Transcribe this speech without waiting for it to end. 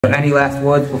Any last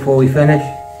words before we finish?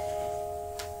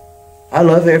 I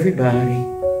love everybody,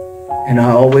 and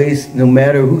I always, no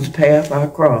matter whose path I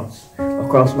cross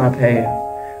my path,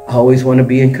 I always want to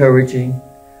be encouraging.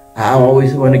 I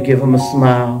always want to give them a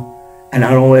smile, and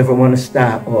I don't ever want to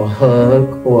stop or a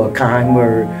hug or a kind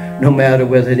word, no matter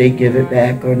whether they give it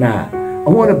back or not. I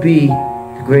want to be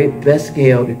the best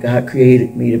Gail that God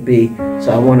created me to be,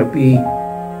 so I want to be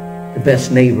the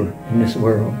best neighbor in this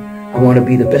world. I want to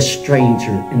be the best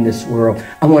stranger in this world.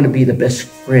 I want to be the best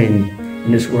friend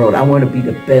in this world. I want to be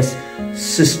the best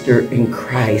sister in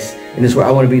Christ in this world.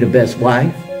 I want to be the best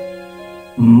wife,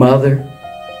 mother,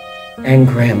 and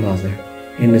grandmother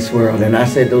in this world. And I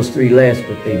said those three last,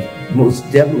 but they most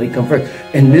definitely come first.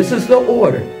 And this is the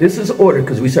order. This is order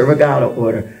because we serve a God of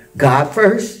order. God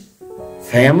first,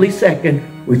 family second,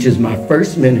 which is my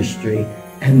first ministry,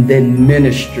 and then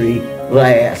ministry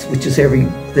last, which is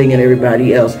everything and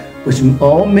everybody else. Which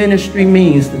all ministry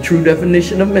means, the true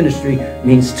definition of ministry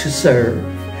means to serve.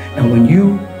 And when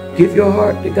you give your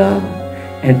heart to God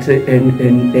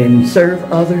and serve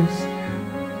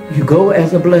others, you go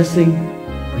as a blessing,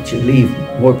 but you leave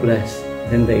more blessed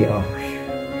than they are.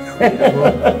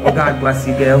 Well, God bless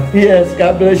you, Gail. Yes,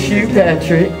 God bless you,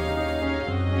 Patrick.